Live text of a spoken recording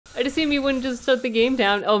I just assume you wouldn't just shut the game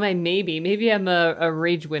down. Oh my, maybe I'm a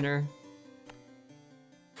rage winner.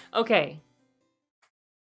 Okay.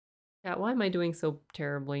 Yeah, why am I doing so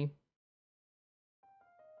terribly?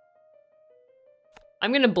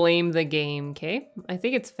 I'm gonna blame the game, okay? I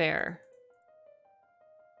think it's fair.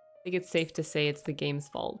 I think it's safe to say it's the game's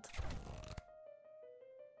fault.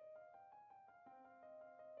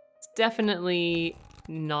 It's definitely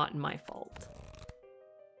not my fault.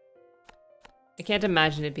 I can't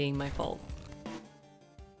imagine it being my fault.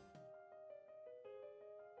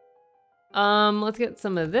 Let's get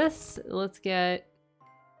some of this. Let's get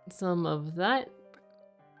some of that.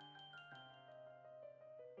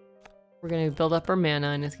 We're gonna build up our mana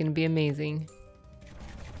and it's gonna be amazing.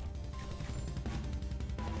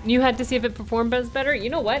 New hat to see if it performed better? You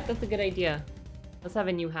know what? That's a good idea. Let's have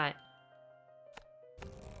a new hat.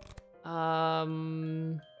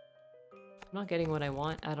 I'm not getting what I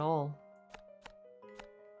want at all.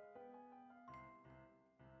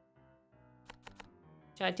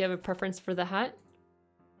 Chat, do you have a preference for the hat?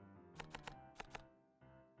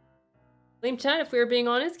 Lame chat, if we were being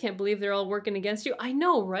honest, can't believe they're all working against you. I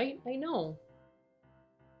know, right? I know.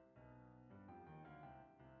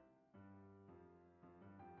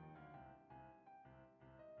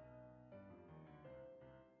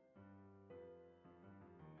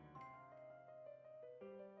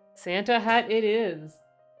 Santa hat it is.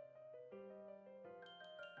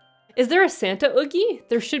 Is there a Santa Oogie?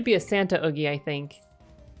 There should be a Santa Oogie, I think.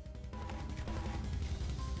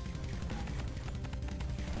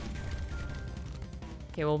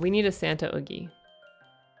 Okay, well, we need a Santa Oogie.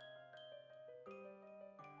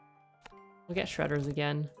 We'll get shredders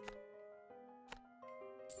again.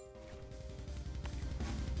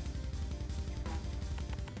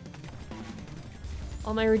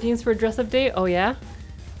 All my routines for a dress-up day? Oh, yeah?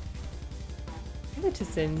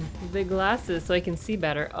 Citizen, the glasses so I can see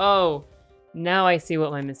better. Oh, now I see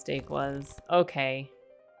what my mistake was. Okay.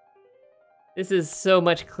 This is so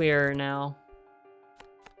much clearer now.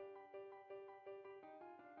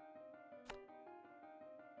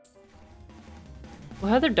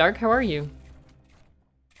 Well, Heather Dark, how are you?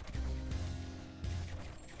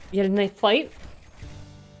 You had a nice flight?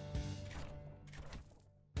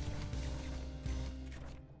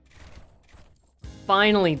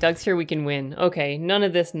 Finally, Doug's here, we can win. Okay, none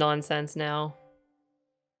of this nonsense now.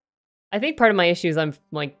 I think part of my issue is I'm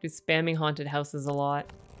like spamming haunted houses a lot,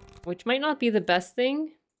 which might not be the best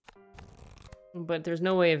thing, but there's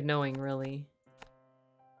no way of knowing really.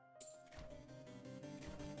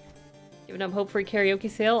 Giving up hope for a karaoke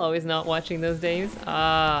sale, always not watching those days.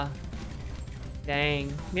 Ah,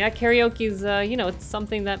 dang. Yeah, karaoke's, you know, it's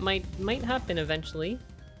something that might happen eventually.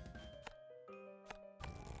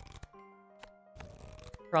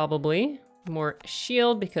 Probably. More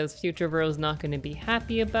shield because Future Bro's not going to be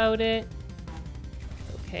happy about it.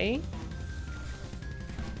 Okay.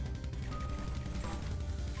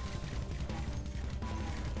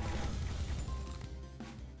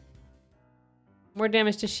 More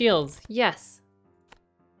damage to shields. Yes.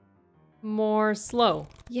 More slow.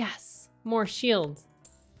 Yes. More shields.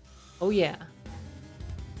 Oh yeah.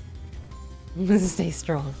 Stay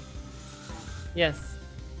strong. Yes.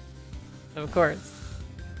 Of course.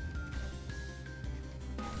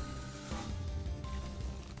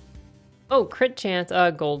 Oh, crit chance.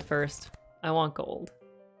 Gold first. I want gold.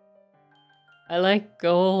 I like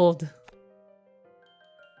gold.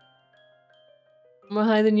 More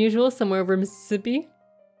high than usual, somewhere over Mississippi.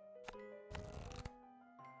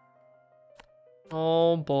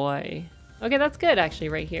 Oh boy. Okay, that's good actually,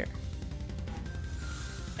 right here.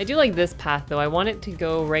 I do like this path though. I want it to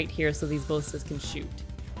go right here so these ballistas can shoot.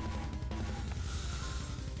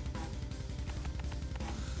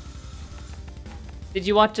 Did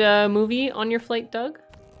you watch a movie on your flight, Doug?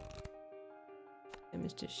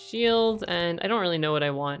 Damage to shields, and I don't really know what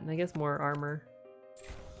I want. I guess more armor.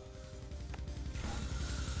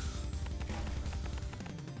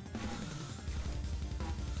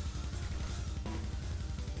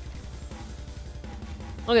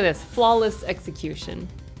 Look at this, flawless execution.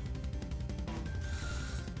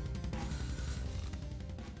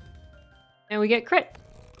 And we get crit.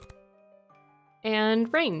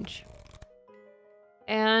 And range.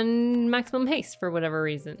 And maximum haste for whatever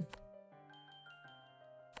reason.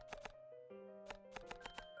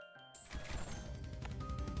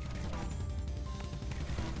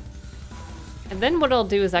 And then what I'll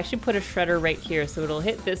do is actually put a shredder right here so it'll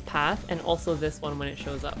hit this path and also this one when it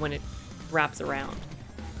shows up, when it wraps around.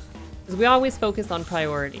 Because we always focus on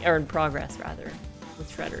priority, or in progress rather,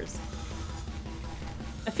 with shredders.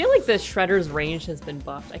 I feel like the shredder's range has been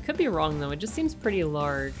buffed. I could be wrong though, it just seems pretty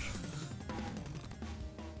large.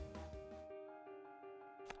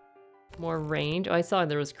 More range. Oh, I saw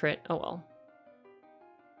there was crit. Oh well.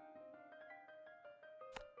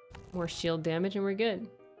 More shield damage and we're good.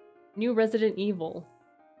 New Resident Evil.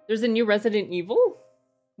 There's a new Resident Evil?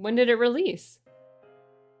 When did it release?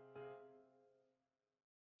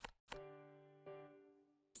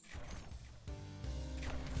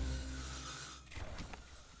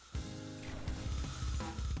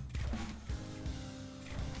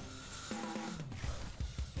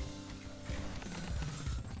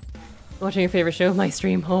 Watching your favorite show of my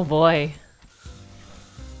stream? Oh boy.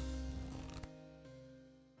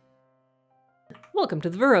 Welcome to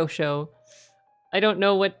the Vero Show. I don't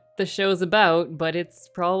know what the show's about, but it's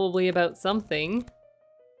probably about something.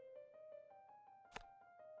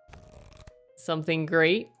 Something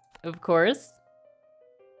great, of course.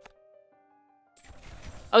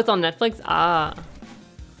 Oh, it's on Netflix? Ah.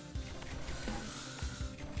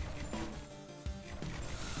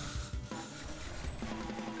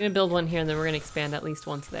 I'm gonna build one here and then we're gonna expand at least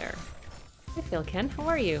once there. Hi Phil Ken, how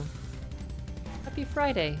are you? Happy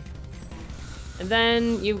Friday. And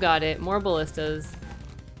then you've got it, more ballistas.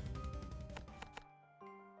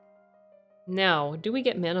 Now, do we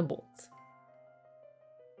get mana bolts?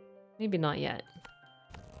 Maybe not yet.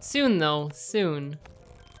 Soon though, soon.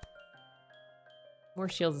 More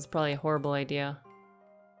shields is probably a horrible idea.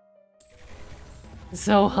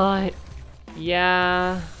 So hot.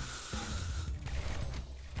 Yeah.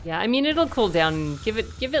 Yeah, I mean it'll cool down. Give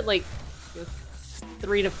it like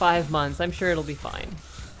 3 to 5 months. I'm sure it'll be fine.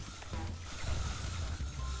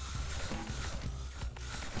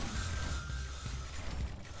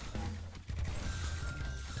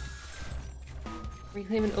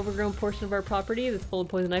 Reclaim an overgrown portion of our property that's full of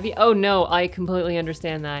poison ivy. Oh no, I completely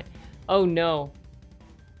understand that. Oh no.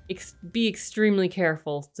 Be extremely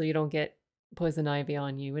careful so you don't get poison ivy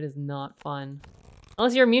on you. It is not fun.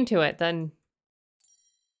 Unless you're immune to it, then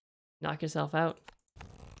knock yourself out.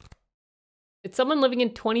 It's someone living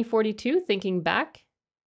in 2042 thinking back.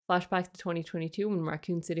 Flashbacks to 2022 when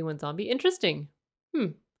Raccoon City went zombie. Interesting. I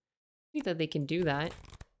think that they can do that.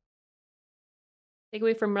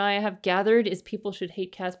 Takeaway from what I have gathered is people should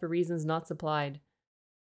hate cats for reasons not supplied.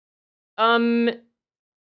 I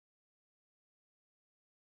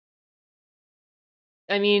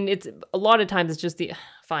mean, it's a lot of times it's just the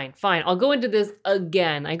fine. I'll go into this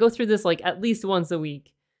again. I go through this like at least once a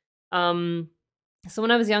week. So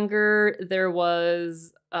when I was younger, there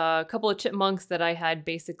was a couple of chipmunks that I had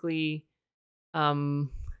basically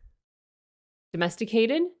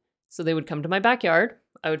domesticated. So they would come to my backyard.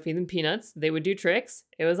 I would feed them peanuts. They would do tricks.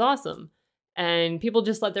 It was awesome. And people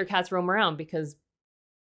just let their cats roam around because...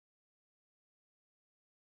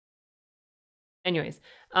 Anyways,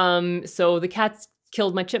 so the cats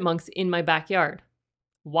killed my chipmunks in my backyard.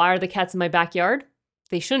 Why are the cats in my backyard?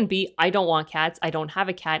 They shouldn't be. I don't want cats. I don't have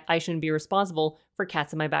a cat. I shouldn't be responsible for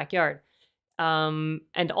cats in my backyard.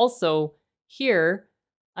 And also, here,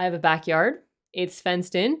 I have a backyard. It's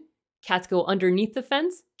fenced in. Cats go underneath the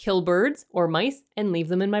fence, kill birds or mice, and leave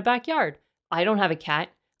them in my backyard. I don't have a cat.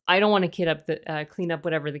 I don't want to clean up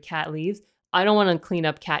whatever the cat leaves. I don't want to clean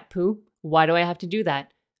up cat poo. Why do I have to do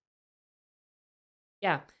that?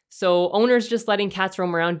 Yeah, so owners just letting cats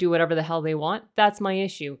roam around, do whatever the hell they want, that's my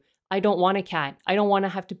issue. I don't want a cat. I don't want to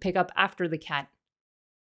have to pick up after the cat.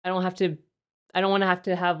 I don't want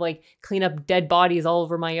to have like clean up dead bodies all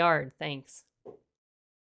over my yard. Thanks.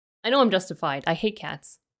 I know I'm justified. I hate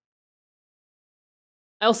cats.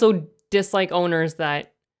 I also dislike owners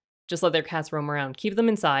that just let their cats roam around. Keep them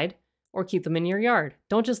inside or keep them in your yard.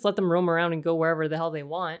 Don't just let them roam around and go wherever the hell they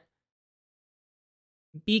want.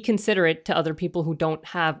 Be considerate to other people who don't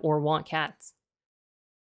have or want cats.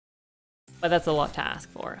 But that's a lot to ask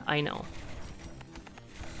for, I know.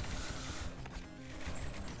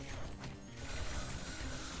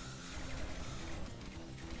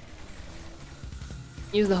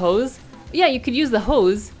 Use the hose? Yeah, you could use the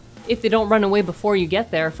hose if they don't run away before you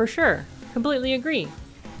get there, for sure. Completely agree.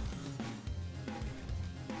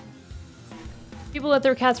 People let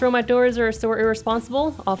their cats roam outdoors are so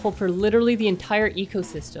irresponsible, awful for literally the entire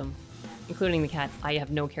ecosystem, including the cat. I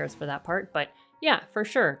have no cares for that part, but yeah, for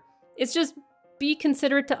sure. It's just be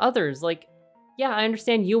considerate to others. Like, yeah, I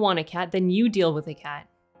understand you want a cat, then you deal with a cat.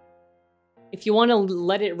 If you want to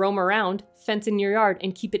let it roam around, fence in your yard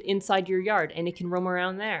and keep it inside your yard and it can roam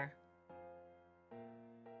around there.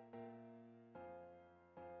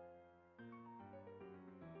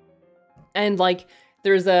 And like,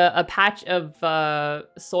 there's a patch of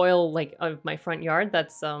soil like of my front yard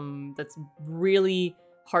that's really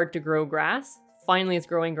hard to grow grass. Finally, it's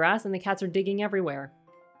growing grass and the cats are digging everywhere.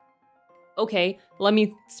 Okay, let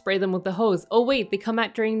me spray them with the hose. Oh wait, they come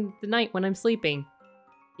out during the night when I'm sleeping.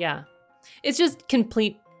 Yeah, It's just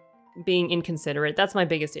complete being inconsiderate. That's my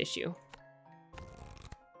biggest issue.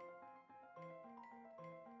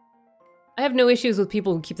 I have no issues with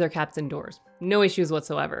people who keep their cats indoors. No issues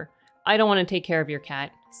whatsoever. I don't want to take care of your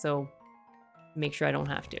cat, so make sure I don't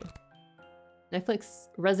have to. Netflix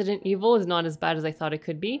Resident Evil is not as bad as I thought it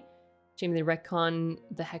could be. Shame they retcon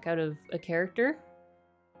the heck out of a character.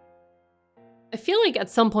 I feel like at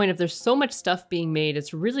some point, if there's so much stuff being made,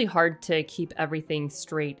 it's really hard to keep everything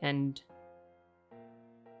straight and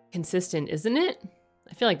consistent, isn't it?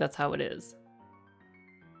 I feel like that's how it is.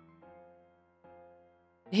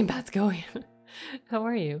 Hey, Bat's going. How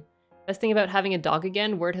are you? Best thing about having a dog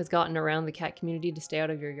again, word has gotten around the cat community to stay out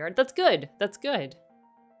of your yard. That's good. That's good.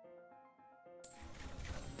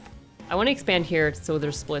 I want to expand here so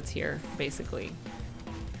there's splits here, basically.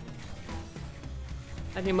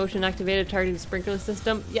 Have your motion activated targeting sprinkler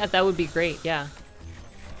system? Yeah, that would be great, yeah.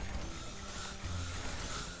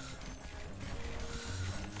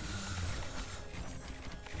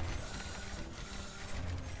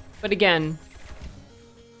 But again,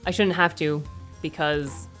 I shouldn't have to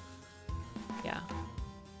because, yeah.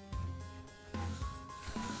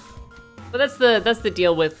 But that's the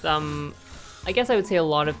deal with, I guess I would say a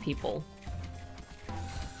lot of people.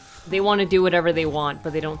 They want to do whatever they want,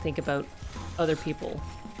 but they don't think about other people.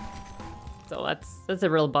 So that's a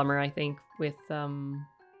real bummer, I think, with a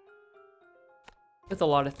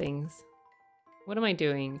lot of things. What am I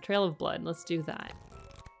doing? Trail of Blood. Let's do that.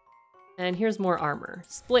 And here's more armor.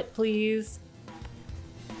 Split, please.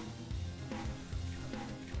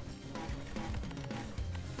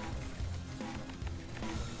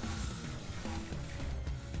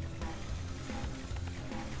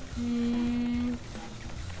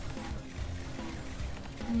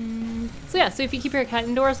 So yeah, so if you keep your cat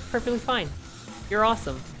indoors, perfectly fine. You're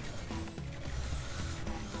awesome.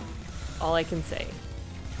 All I can say.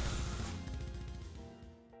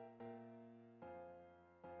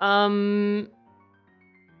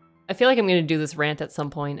 I feel like I'm gonna do this rant at some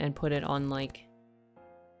point and put it on, like,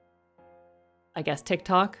 I guess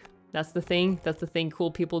TikTok. That's the thing. That's the thing cool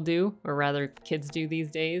people do, or rather kids do these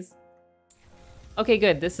days. Okay,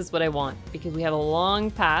 good. This is what I want because we have a long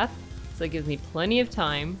path, so it gives me plenty of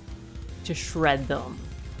time to shred them.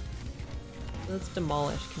 Let's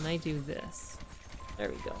demolish. Can I do this? There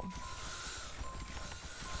we go.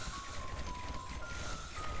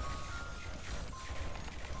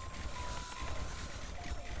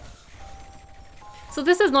 So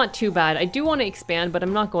this is not too bad. I do want to expand, but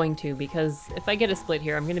I'm not going to because if I get a split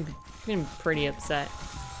here, I'm gonna be pretty upset.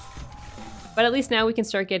 But at least now we can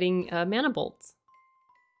start getting mana bolts.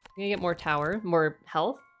 I'm gonna get more tower, more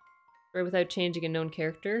health, right, without changing a known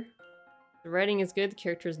character. The writing is good, the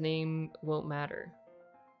character's name won't matter.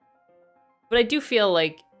 But I do feel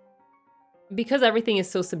like, because everything is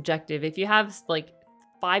so subjective, if you have like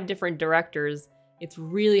 5 different directors, it's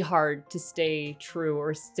really hard to stay true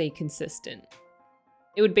or stay consistent.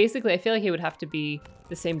 It would basically, I feel like it would have to be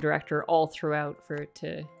the same director all throughout for it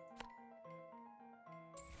to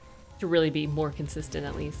really be more consistent,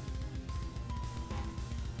 at least.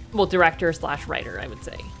 Well, director slash writer, I would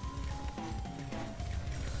say.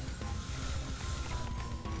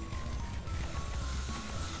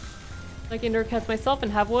 I like indoor cats myself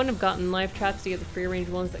and have one. I've gotten live traps to get the free range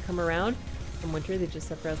ones that come around. In winter, they just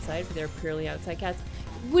suffer outside, but they're purely outside cats,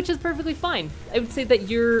 which is perfectly fine. I would say that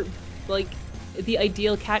you're, like, the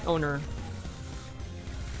ideal cat owner.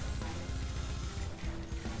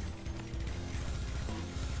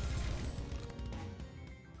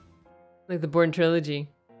 Like the Bourne trilogy.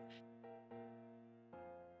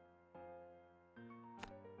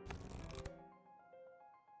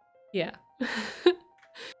 Yeah.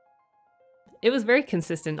 It was very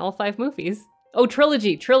consistent, all 5 movies. Oh,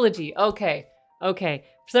 trilogy, trilogy. Okay, okay.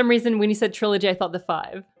 For some reason, when you said trilogy, I thought the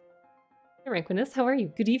 5. Hey, Ranquinus, how are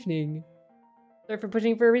you? Good evening. Sorry for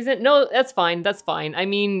pushing for a reason. No, that's fine, that's fine. I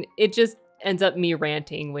mean, it just ends up me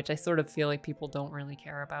ranting, which I sort of feel like people don't really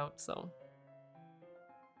care about, so.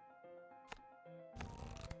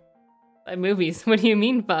 5 movies, what do you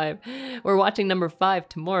mean 5? We're watching number 5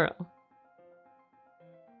 tomorrow.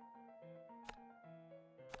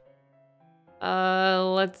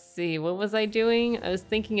 Let's see, what was I doing? I was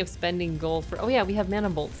thinking of spending gold for, oh yeah, we have mana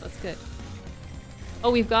bolts, that's good.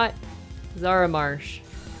 Oh, we've got Zara Marsh.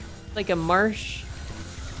 Like a marsh,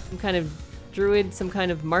 some kind of druid, some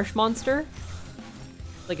kind of marsh monster.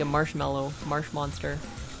 Like a marshmallow marsh monster.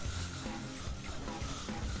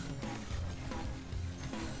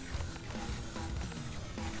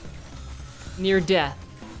 Near death.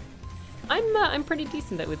 I'm pretty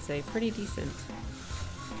decent, I would say. Pretty decent.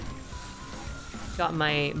 Got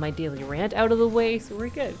my daily rant out of the way, so we're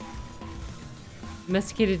good.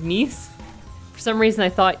 Domesticated meese? For some reason I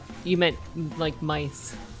thought you meant like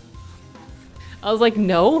mice. I was like,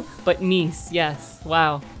 no, but meese, yes.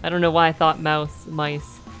 Wow. I don't know why I thought mice.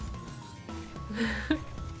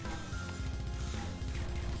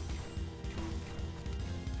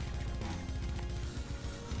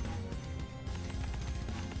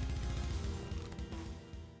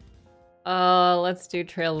 Let's do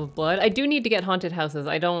Trail of Blood. I do need to get haunted houses.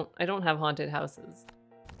 I don't have haunted houses.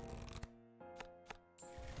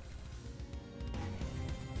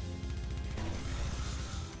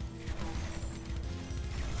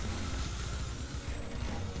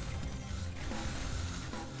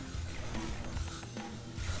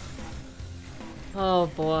 Oh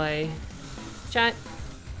boy. Chat,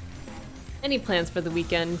 any plans for the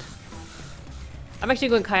weekend? I'm actually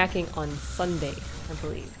going kayaking on Sunday, I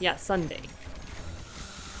believe. Yeah, Sunday.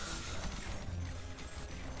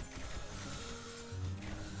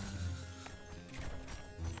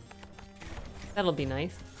 That'll be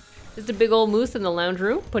nice. Just a big old moose in the lounge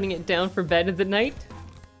room, putting it down for bed at the night.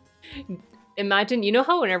 Imagine, you know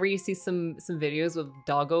how whenever you see some videos with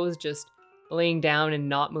doggos just laying down and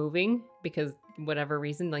not moving because whatever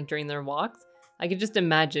reason, like during their walks? I could just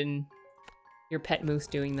imagine your pet moose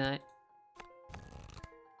doing that.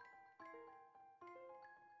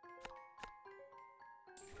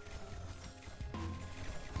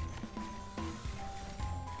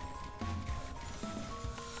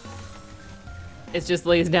 It just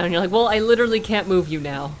lays down and you're like, well, I literally can't move you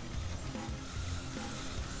now.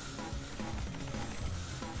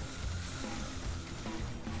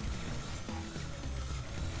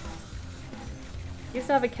 I used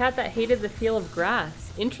to have a cat that hated the feel of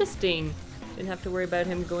grass. Interesting. Didn't have to worry about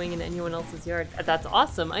him going in anyone else's yard. That's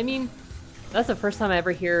awesome. I mean, that's the first time I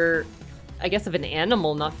ever hear, I guess, of an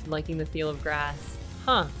animal not liking the feel of grass.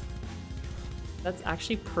 Huh. That's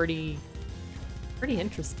actually pretty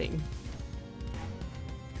interesting.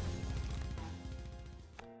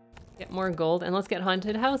 Get more gold, and let's get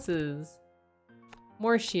haunted houses.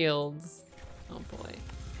 More shields. Oh boy.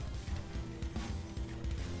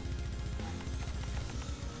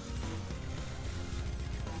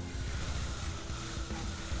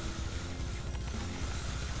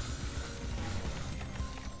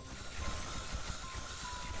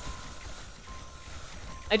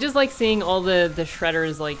 I just like seeing all the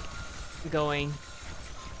shredders like going.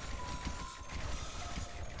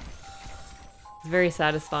 It's very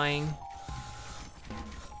satisfying.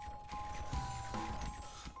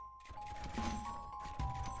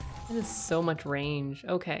 That is so much range.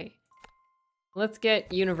 Okay. Let's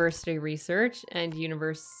get university research and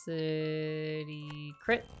university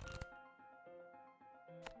crit.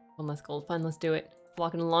 One less gold. Fine, let's do it.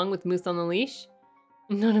 Walking along with moose on the leash.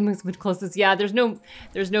 Not a moose, but closest. Yeah, there's no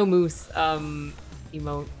moose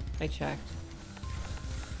emote. I checked.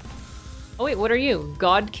 Oh wait, what are you?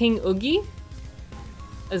 God King Oogie?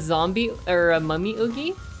 A zombie or a mummy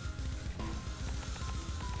Oogie?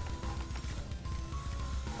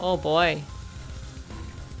 Oh boy.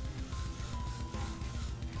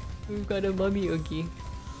 We've got a mummy Oogie.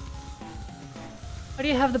 How do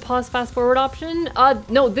you have the pause fast forward option?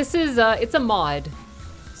 No, this is it's a mod.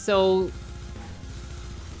 So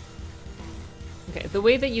okay, the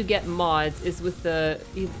way that you get mods is with the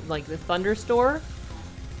Thunder Store.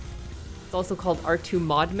 It's also called R2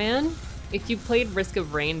 Modman. If you played Risk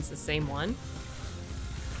of Rain, it's the same one.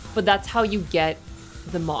 But that's how you get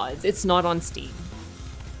the mods. It's not on Steam.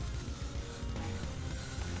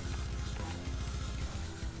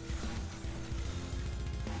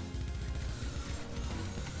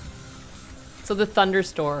 So the Thunder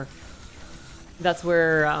Store, that's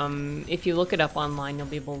where, if you look it up online, you'll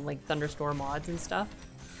be able to, like, Thunder Store mods and stuff.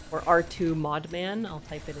 Or R2 Modman, I'll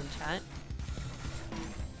type it in chat.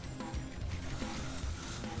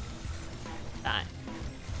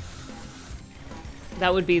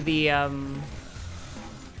 That would be the, how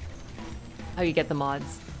you get the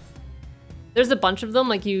mods. There's a bunch of them,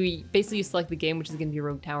 like you select the game, which is gonna be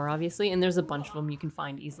Rogue Tower, obviously, and there's a bunch of them you can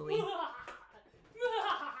find easily.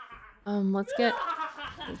 Let's get,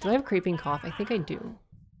 do I have a creeping cough? I think I do.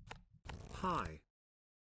 Hi.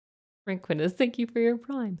 Franquinus, thank you for your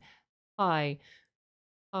prime. Hi.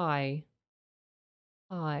 Hi.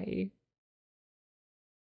 Hi.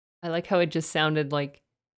 I like how it just sounded like,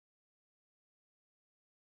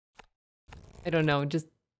 I don't know, just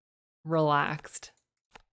relaxed.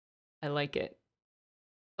 I like it.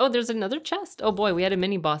 Oh, there's another chest. Oh boy, we had a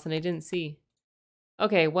mini boss and I didn't see.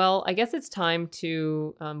 Okay, well, I guess it's time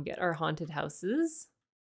to get our haunted houses.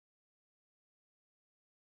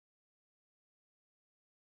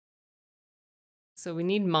 So we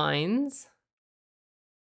need mines.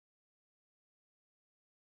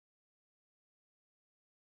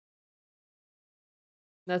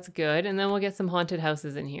 That's good. And then we'll get some haunted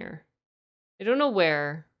houses in here. I don't know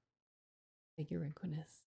where. Thank you,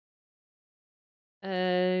 Ranquinus.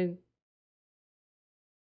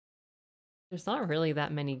 There's not really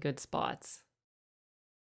that many good spots.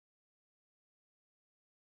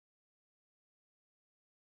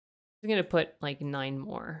 I'm gonna put like 9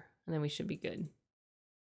 more, and then we should be good.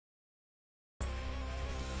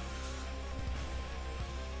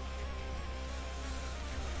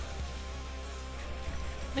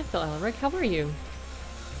 Hi, Phil Alaric, how are you?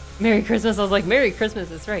 Merry Christmas. I was like, Merry Christmas,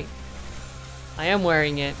 that's right. I am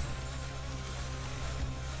wearing it.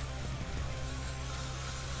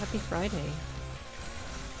 Happy Friday.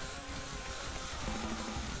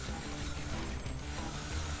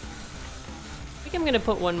 I think I'm gonna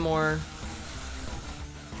put one more.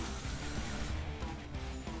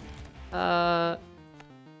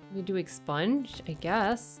 We do expunge, I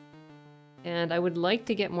guess. And I would like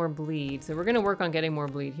to get more bleed, so we're gonna work on getting more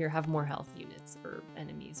bleed. Here, have more health units, or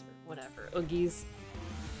enemies, or whatever. Oogies.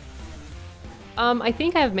 I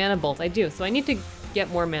think I have mana bolts. I do, so I need to get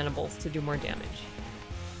more mana bolts to do more damage.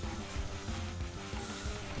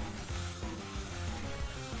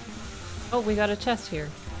 Oh, we got a chest here.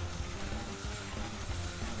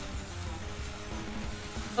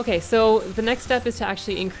 Okay, so the next step is to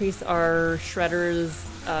actually increase our Shredder's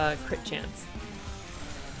crit chance.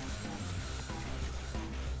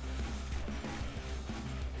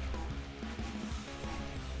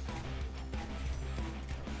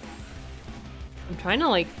 I'm trying to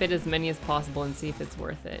like fit as many as possible and see if it's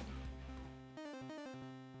worth it.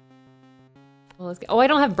 Well, let's get, oh, I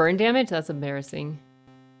don't have burn damage? That's embarrassing.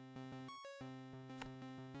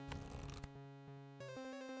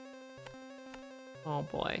 Oh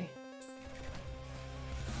boy.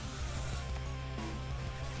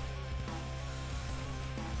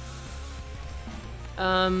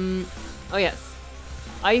 Oh yes.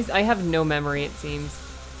 I have no memory, it seems.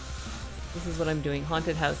 This is what I'm doing.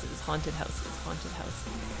 Haunted houses, haunted houses, haunted houses.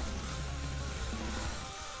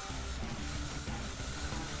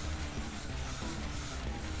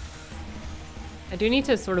 I do need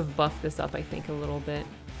to sort of buff this up, I think, a little bit.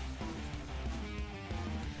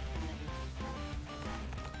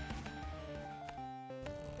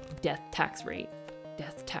 Death tax rate.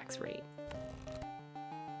 Death tax rate.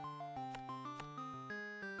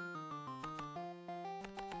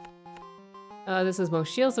 This is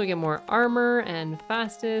most shields, so we get more armor and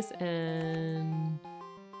fastest, and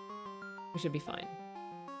we should be fine.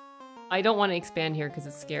 I don't want to expand here because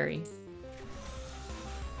it's scary.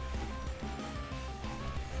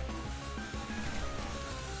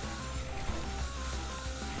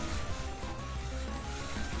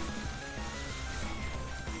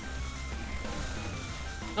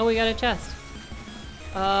 Oh, we got a chest.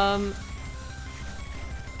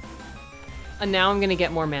 And now I'm gonna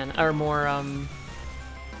get more mana, or more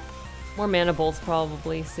mana bolts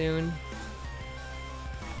probably soon.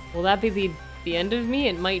 Will that be the end of me?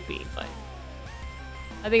 It might be, but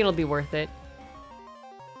I think it'll be worth it.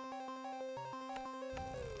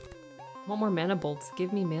 I want more mana bolts.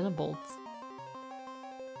 Give me mana bolts.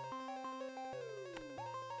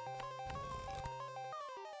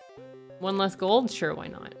 One less gold? Sure, why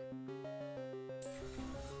not?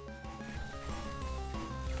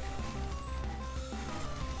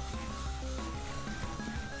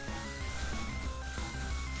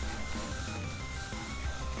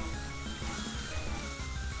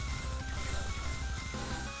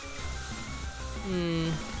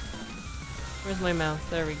 Where's my mouse?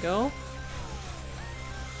 There we go.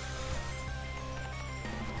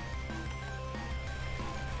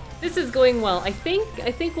 This is going well. I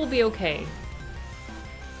think we'll be okay.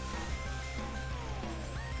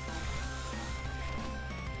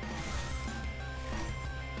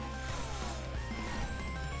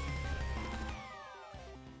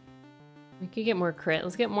 We could get more crit.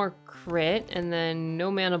 Let's get more crit, and then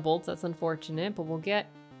no mana bolts. That's unfortunate, but we'll get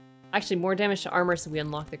actually more damage to armor, so we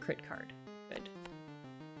unlock the crit card. Good.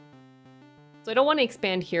 So I don't want to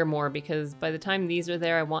expand here more because by the time these are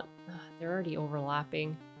there, I want they're already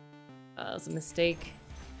overlapping. It's a mistake.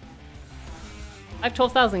 I have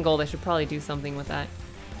 12,000 gold. I should probably do something with that.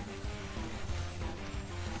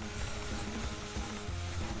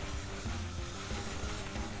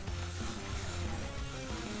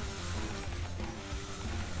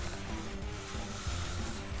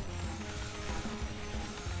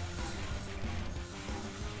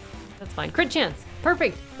 That's fine. Crit chance!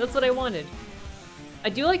 Perfect! That's what I wanted. I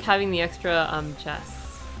do like having the extra chests.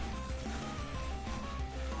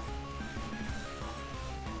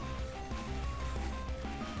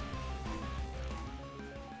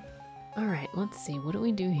 Alright, let's see. What do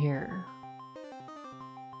we do here?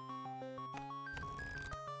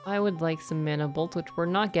 I would like some mana bolt, which we're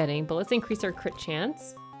not getting, but let's increase our crit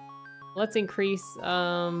chance. Let's increase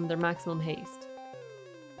their maximum haste.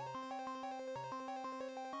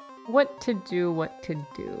 What to do, what to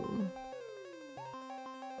do.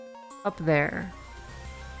 Up there.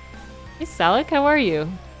 Hey Salik, how are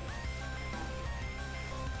you?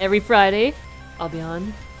 Every Friday, I'll be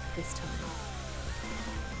on this time.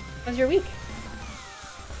 How's your week?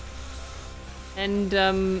 And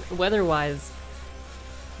weather-wise,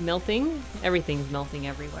 melting? Everything's melting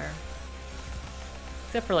everywhere.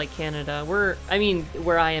 Except for like Canada. Where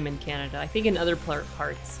I am in Canada. I think in other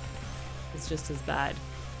parts, it's just as bad.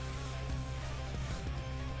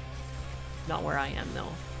 Not where I am though.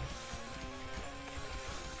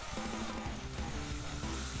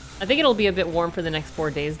 I think it'll be a bit warm for the next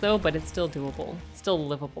 4 days though, but it's still doable. Still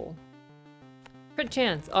livable. Crit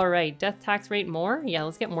chance. Alright, death tax rate more? Yeah,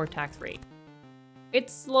 let's get more tax rate.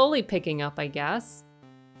 It's slowly picking up, I guess.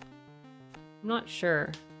 I'm not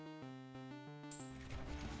sure.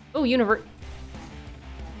 Oh, Is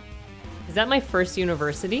that my first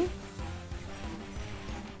university?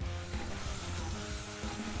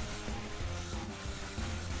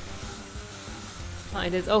 Oh,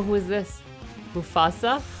 it is. Oh, who is this?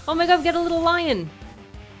 Mufasa? Oh my god, get a little lion!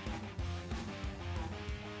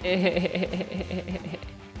 It's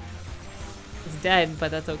dead,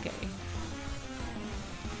 but that's okay.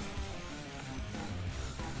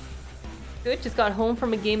 Good, just got home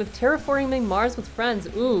from a game of terraforming Mars with friends.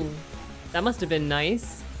 Ooh, that must have been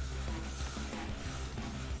nice.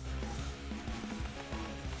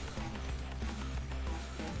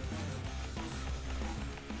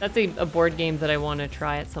 That's a board game that I want to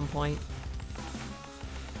try at some point.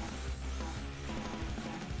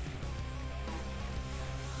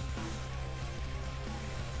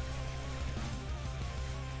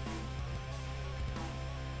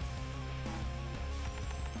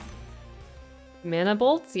 Mana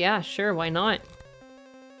bolts? Yeah, sure, why not?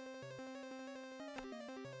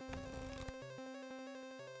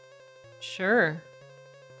 Sure.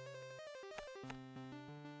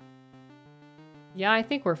 Yeah, I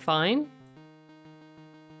think we're fine.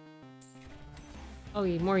 Oh,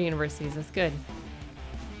 more universities, that's good.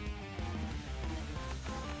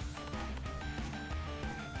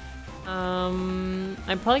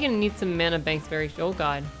 I'm probably gonna need some mana banks very— oh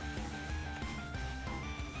god.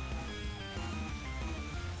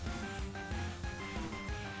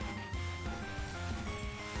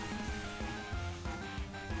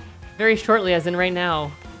 Very shortly, as in right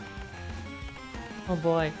now. Oh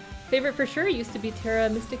boy. Favorite for sure used to be Terra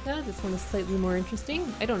Mystica. This one is slightly more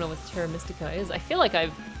interesting. I don't know what Terra Mystica is. I feel like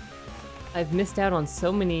I've missed out on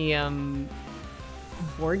so many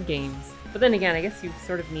board games. But then again, I guess you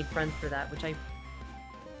sort of need friends for that, which I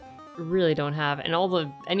really don't have. And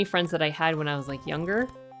any friends that I had when I was like younger,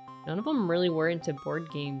 none of them really were into board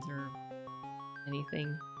games or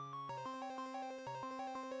anything.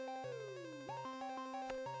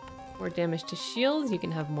 More damage to shields, you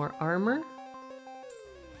can have more armor.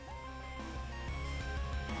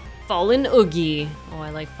 Fallen Oogie. Oh, I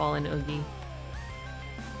like Fallen Oogie.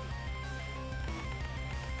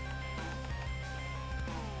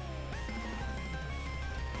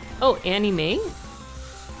 Oh, anime?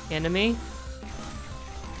 Anime?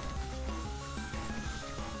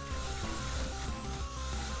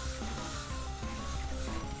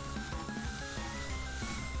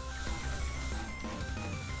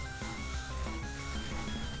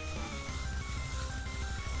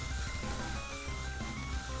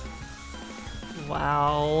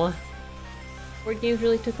 Wow. Board games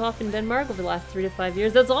really took off in Denmark over the last 3 to 5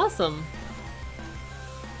 years. That's awesome!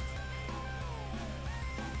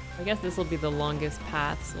 I guess this will be the longest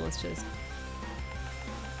path, so let's just...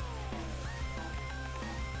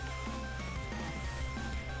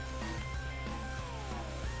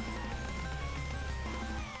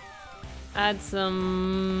 add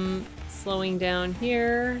some slowing down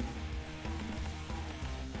here.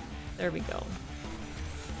 There we go.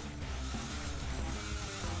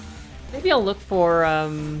 Maybe I'll look for, I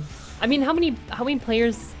mean, how many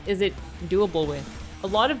players is it doable with? A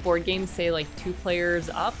lot of board games say like 2 players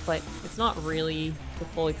up, but it's not really the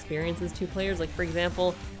full experience as 2 players. Like for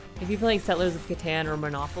example, if you play Settlers of Catan or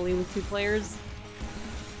Monopoly with 2 players,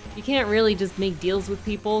 you can't really just make deals with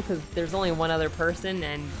people because there's only one other person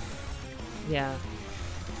and yeah.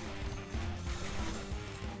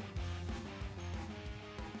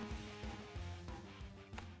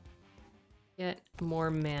 Get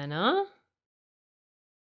more mana.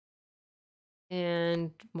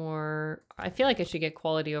 And more... I feel like I should get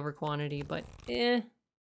quality over quantity, but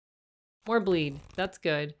more bleed. That's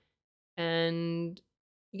good. And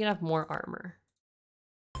you can have more armor.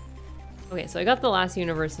 Okay, so I got the last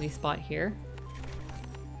university spot here.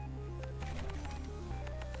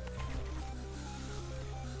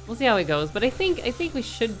 We'll see how it goes, but I think we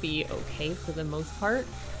should be okay for the most part.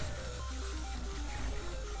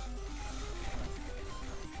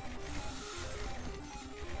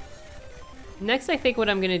 Next, I think what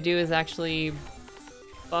I'm gonna do is actually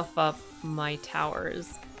buff up my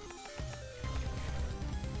towers.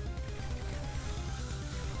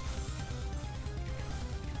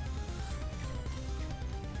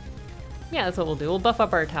 Yeah, that's what we'll do. We'll buff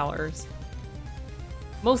up our towers.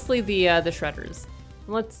 Mostly the shredders.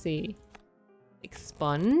 Let's see.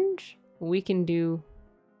 Expunge? We can do...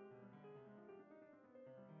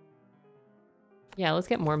 Yeah, let's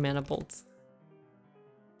get more mana bolts.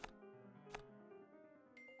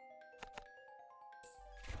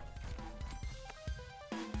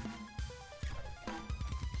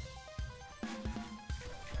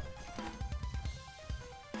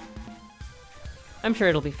 I'm sure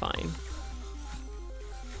it'll be fine.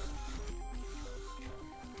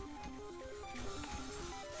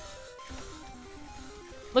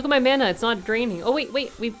 Look at my mana, it's not draining. Oh wait,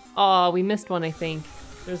 we missed one, I think.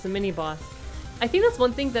 There's a mini boss. I think that's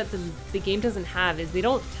one thing that the game doesn't have, is they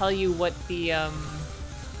don't tell you what the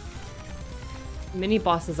mini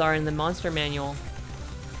bosses are in the monster manual.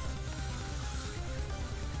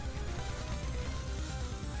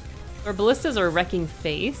 Our ballistas are wrecking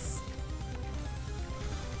face.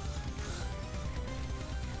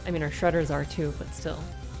 I mean, our shredders are too, but still.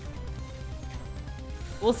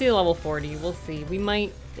 We'll see level 40, we'll see.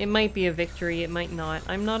 It might be a victory, it might not.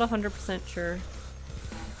 I'm not 100% sure.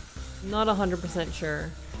 Not 100% sure.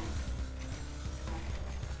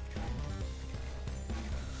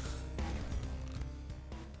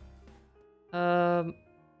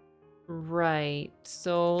 Right.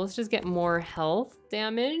 So let's just get more health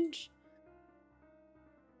damage.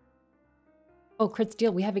 Oh, crit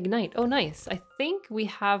steal, we have ignite. Oh, nice. I think we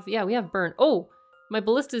have, yeah, we have burn. Oh, my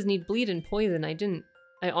ballistas need bleed and poison.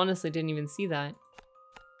 I honestly didn't even see that.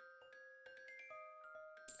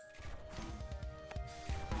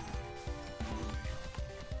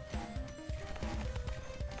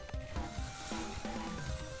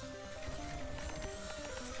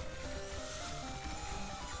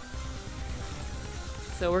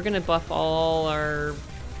 So we're gonna buff all our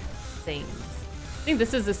things. I think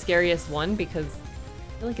this is the scariest one because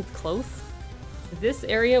I feel like it's close. This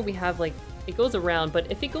area we have like, it goes around,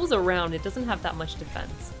 but if it goes around, it doesn't have that much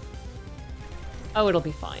defense. Oh, it'll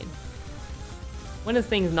be fine. When has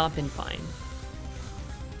things not been fine?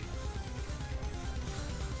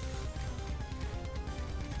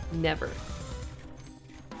 Never.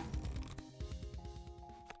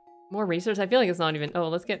 More research? I feel like it's not even... Oh,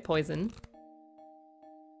 let's get poison.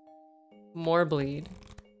 More bleed.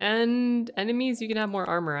 And enemies, you can have more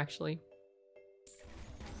armor, actually.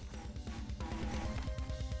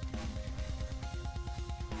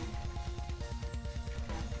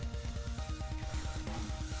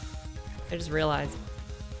 I just realized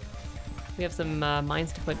we have some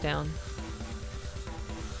mines to put down.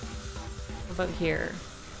 How about here?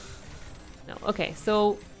 No, okay,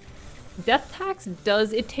 so death tax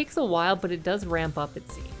does, it takes a while, but it does ramp up, it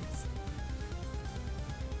seems.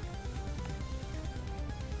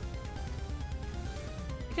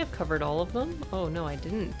 I think I've covered all of them. Oh no, I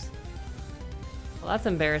didn't. Well, that's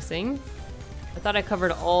embarrassing. I thought I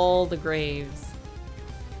covered all the graves.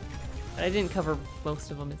 But I didn't cover most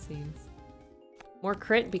of them, it seems. More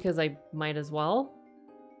crit because I might as well.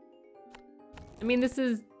 I mean, this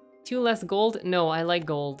is 2 less gold. No, I like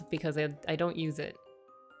gold because I don't use it.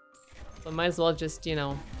 So I might as well just, you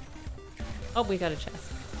know... Oh, we got a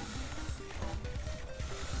chest.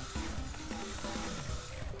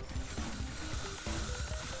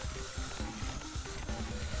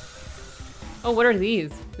 Oh, what are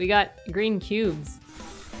these? We got green cubes.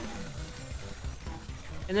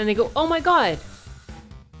 And then they go, oh my god!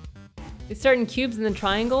 They start in cubes and then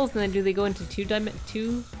triangles, and then do they go into two?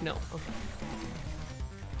 No, okay.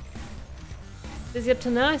 Busy up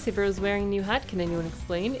till now, I see Bro's wearing a new hat. Can anyone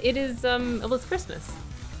explain? It is, well, it's Christmas.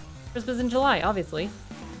 Christmas in July, obviously.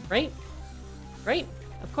 Right? Right?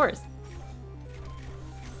 Of course.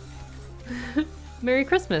 Merry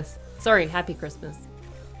Christmas. Sorry, Happy Christmas.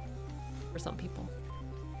 For some people.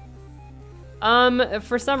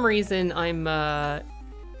 For some reason, I'm,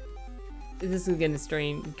 this is gonna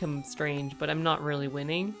become strange, but I'm not really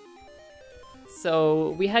winning.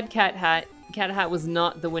 So we had Cat Hat. Cat Hat was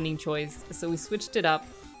not the winning choice, so we switched it up.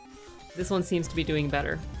 This one seems to be doing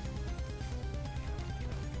better.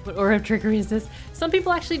 What aura of trickery is this? Some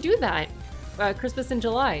people actually do that. Christmas in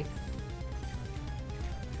July.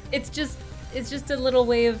 It's just, it's just a little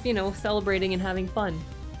way of, you know, celebrating and having fun.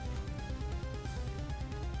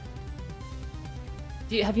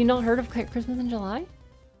 Have you not heard of Christmas in July?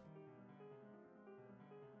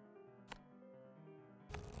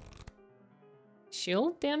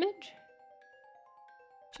 Shield damage?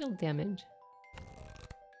 Shield damage.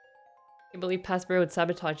 I can't believe Paspero would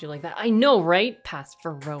sabotage you like that. I know, right?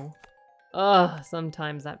 Paspero. Ugh,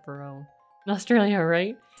 sometimes that bro. In Australia,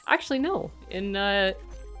 right? Actually, no.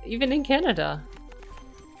 Even in Canada.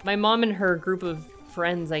 My mom and her group of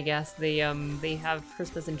friends, I guess, they have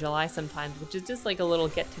Christmas in July sometimes, which is just like a little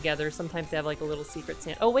get-together. Sometimes they have like a little secret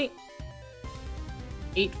Santa. Oh, wait.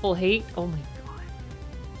 Eightful hate? Oh my god.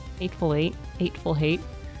 Eightful eight. Eightful hate.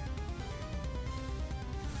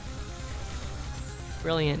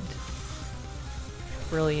 Brilliant.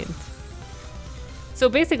 Brilliant. So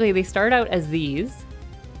basically they start out as these,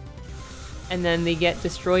 and then they get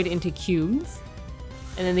destroyed into cubes,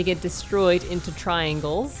 and then they get destroyed into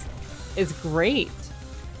triangles. It's great.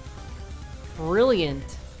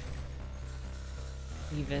 Brilliant.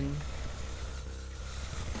 Even.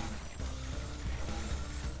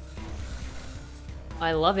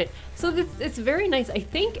 I love it. So it's very nice. I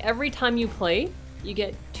think every time you play, you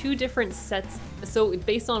get 2 different sets. So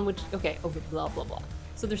based on which, okay, blah, blah, blah.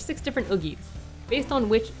 So there's 6 different Oogies. Based on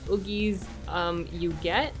which Oogies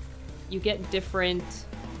you get different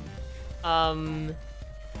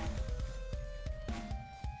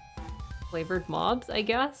flavored mobs, I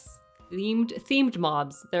guess? Themed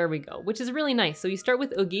mobs, there we go, which is really nice. So you start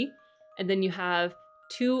with Oogie, and then you have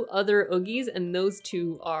 2 other Oogies, and those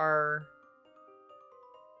 2 are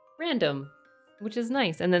random, which is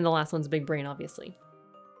nice. And then the last one's Big Brain, obviously.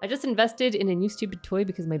 I just invested in a new stupid toy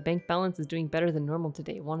because my bank balance is doing better than normal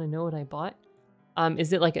today. Want to know what I bought?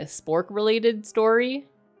 Is it like a spork related story?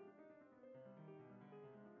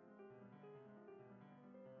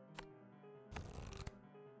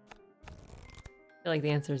 I feel like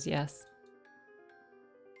the answer is yes.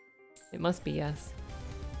 It must be yes.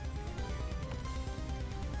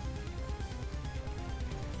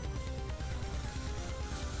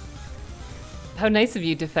 How nice of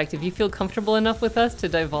you, Defective. You feel comfortable enough with us to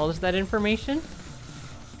divulge that information?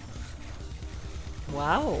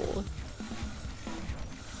 Wow.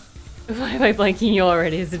 Why am I blanking you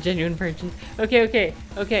already as a genuine purchase? Okay, okay,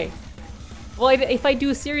 okay. Well, if I do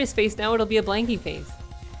a serious face now, it'll be a blanky face.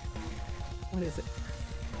 What is it?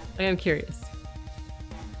 I am curious.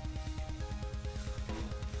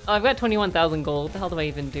 Oh, I've got 21,000 gold. What the hell do I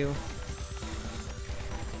even do?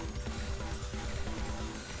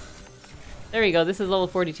 There we go. This is level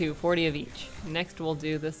 42. 40 of each. Next, we'll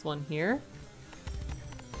do this one here.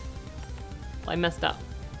 Well, I messed up.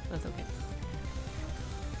 That's okay.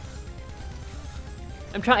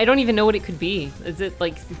 I don't even know what it could be. Is it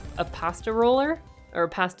like a pasta roller? Or a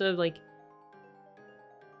pasta, like,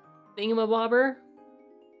 thingamabobber?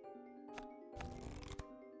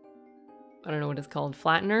 I don't know what it's called.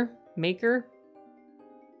 Flattener? Maker?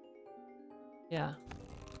 Yeah.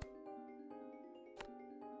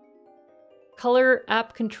 Color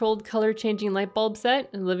app controlled color changing light bulb set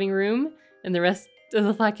in the living room, and the rest of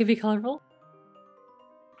the flat can be colorful.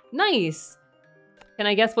 Nice! Can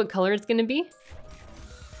I guess what color it's gonna be?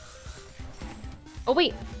 Oh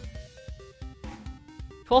wait!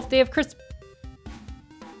 12th day of Christmas.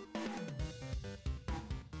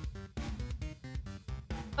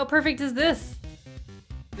 How perfect is this?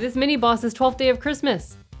 This mini boss is 12th day of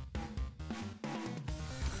Christmas.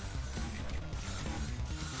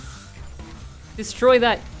 Destroy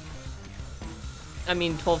that. I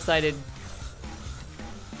mean, 12-sided.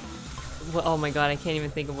 Oh my god, I can't even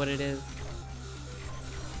think of what it is.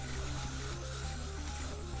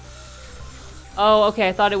 Oh, okay,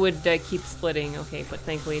 I thought it would keep splitting. Okay, but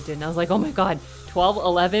thankfully it didn't. I was like, oh my god, 12,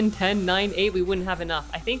 11, 10, 9, 8, we wouldn't have enough.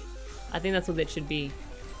 I think that's what it should be.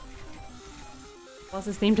 What's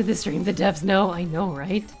the theme to this stream? The devs know. I know,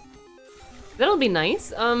 right? That'll be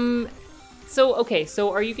nice. Okay,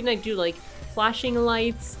 so are you gonna do like flashing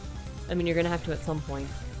lights? I mean, you're gonna have to at some point.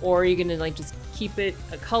 Or are you gonna like just keep it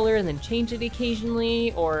a color and then change it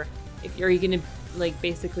occasionally? Or are you gonna like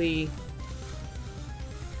basically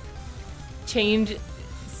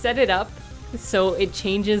set it up so it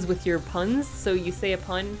changes with your puns? So you say a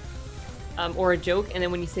pun or a joke, and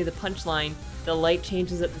then when you say the punchline, the light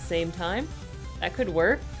changes at the same time? That could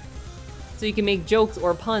work. So you can make jokes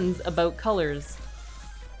or puns about colors.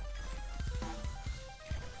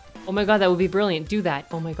 Oh my god, that would be brilliant. Do that.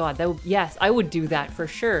 Oh my god, yes, I would do that for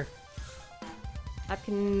sure. App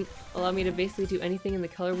can allow me to basically do anything in the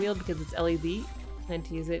color wheel because it's LED. Plan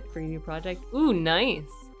to use it for your new project. Ooh, nice.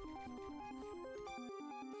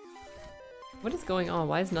 What is going on?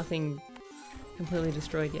 Why is nothing completely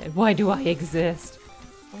destroyed yet. Why do I exist?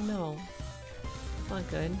 Oh no. That's not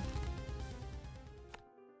good.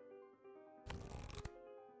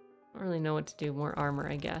 I don't really know what to do. More armor,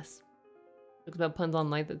 I guess. Look about puns on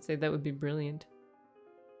light that say that would be brilliant.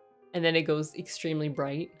 And then it goes extremely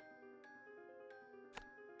bright.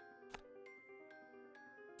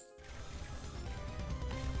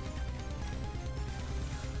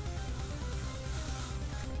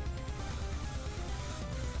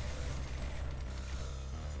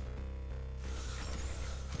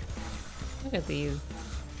 Look at these.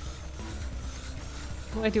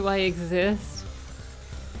 Why do I exist?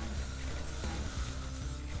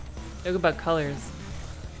 Talk about colors.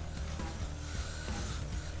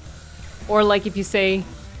 Or like if you say,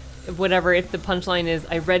 whatever, if the punchline is,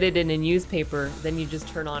 I read it in a newspaper, then you just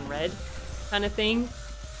turn on red kind of thing.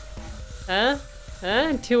 Huh?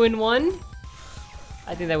 Huh? 2 in 1?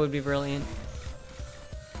 I think that would be brilliant.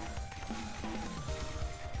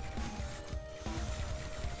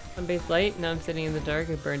 Base light? Now I'm sitting in the dark.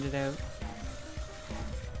 I burned it out.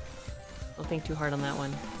 Don't think too hard on that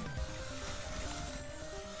one.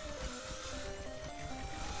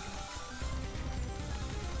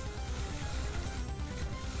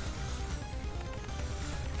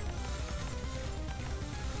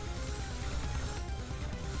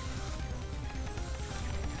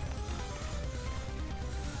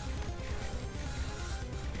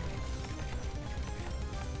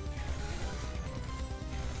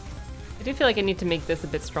 I do feel like I need to make this a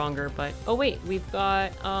bit stronger, but... Oh wait, we've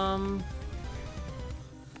got,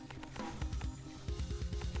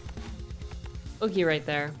 Oogie right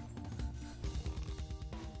there.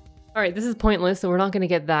 Alright, this is pointless, so we're not gonna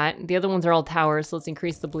get that. The other ones are all towers, so let's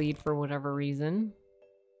increase the bleed for whatever reason.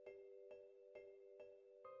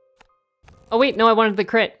 Oh wait, no, I wanted the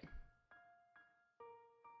crit.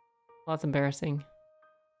 Well, that's embarrassing.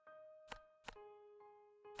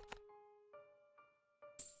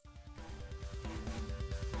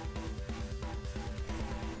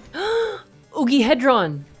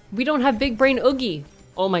 Ooogiehedron! We don't have big brain Oogie!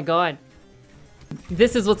 Oh my god.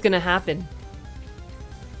 This is what's gonna happen.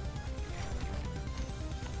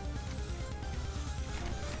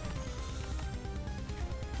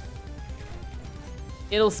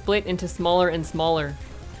 It'll split into smaller and smaller.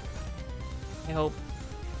 I hope.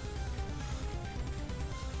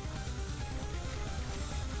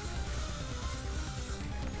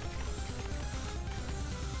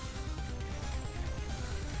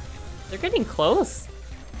 They're getting close.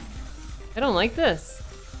 I don't like this.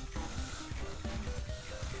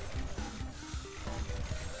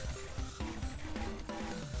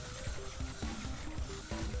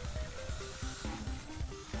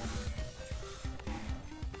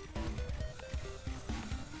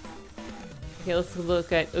 Okay, let's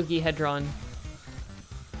look at Ooogiehedron.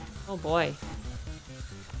 Oh boy.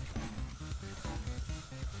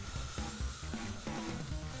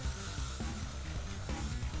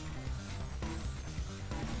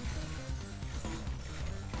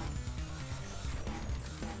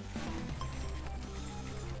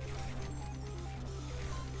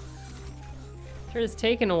 Sure is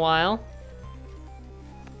taking a while.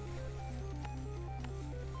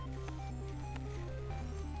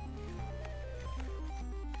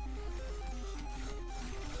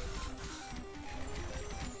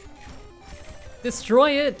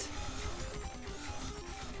 Destroy it!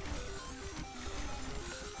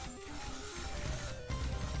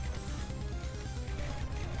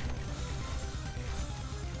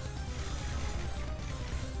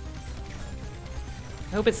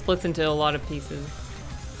 I hope it splits into a lot of pieces.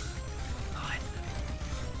 God.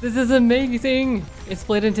 This is amazing! It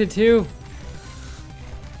split into 2.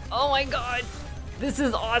 Oh my god! This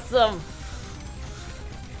is awesome!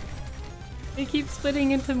 They keep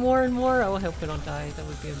splitting into more and more. Oh, I hope we don't die. That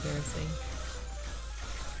would be embarrassing.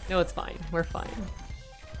 No, it's fine. We're fine.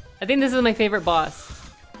 I think this is my favorite boss.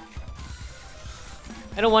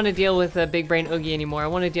 I don't want to deal with a big brain Oogie anymore. I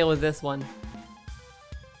want to deal with this one.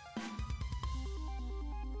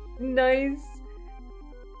 Nice.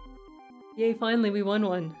 Yay, finally we won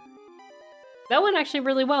one. That went actually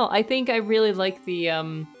really well. I think I really like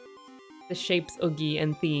the shapes Oogie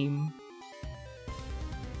and theme.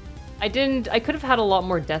 I could have had a lot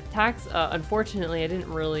more death tax. Unfortunately, I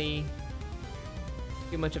didn't really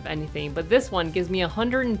do much of anything, but this one gives me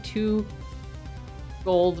 102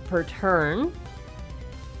 gold per turn.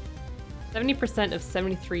 70% of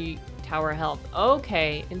 73 tower health.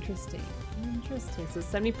 Okay, interesting. Interesting. So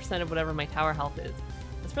 70% of whatever my tower health is.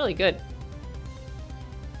 That's really good.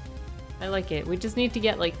 I like it. We just need to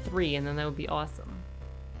get like 3 and then that would be awesome.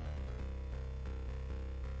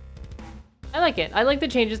 I like it. I like the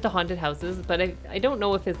changes to haunted houses, but I don't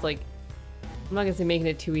know if it's like... I'm not gonna say making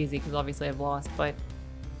it too easy, because obviously I've lost, but...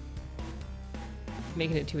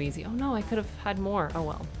 making it too easy. Oh no, I could have had more. Oh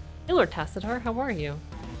well. Hey Lord Tacitar, how are you?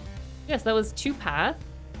 Yes, that was 2 path.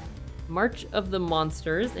 March of the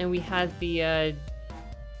Monsters, and we had the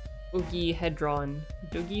Ooogielings.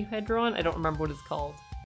 Ooogielings? I don't remember what it's called.